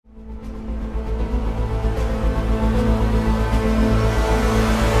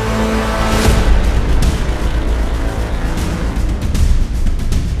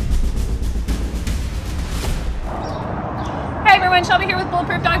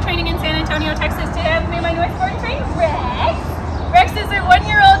Antonio, Texas. Today I'm with my newest born trained Rex. Rex is a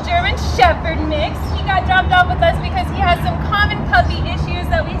 1-year-old German Shepherd mix. He got dropped off with us because he has some common puppy issues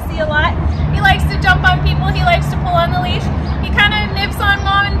that we see a lot. He likes to jump on people, he likes to pull on the leash. He kind of nips on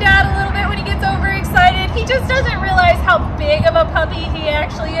mom and dad a little bit when he gets overexcited. He just doesn't realize how big of a puppy he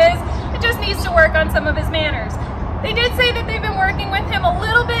actually is. It just needs to work on some of his manners. They did say that they've been working with him a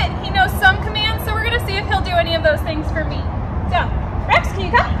little bit. He knows some commands, so we're gonna see if he'll do any of those things for me. So, Rex, can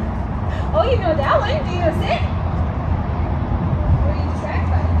you come? Oh, you know that one. Do you know sit? Or are you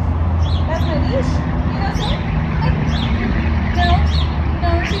distracted by it? That's my leash. You know sit? Like, no. No,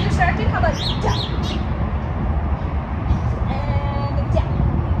 is she distracted? How about down? And down.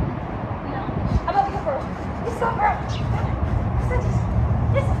 No. How about we go for a this go for a this.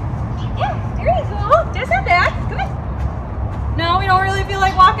 Yeah, there you go. That's not bad. Come on. No, we don't really feel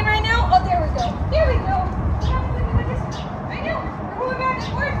like walking right now? Oh, there we go. There we go. Right now. We're going back and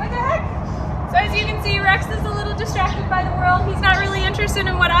forth. What the heck? So as you can see, Rex is a little distracted by the world. He's not really interested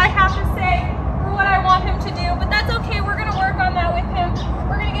in what I have to say or what I want him to do, but that's okay. We're going to work on that with him.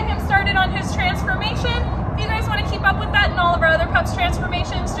 We're going to get him started on his transformation. If you guys want to keep up with that and all of our other pups'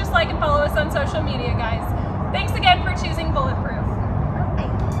 transformations, just like and follow us on social media, guys. Thanks again for choosing Bulletproof.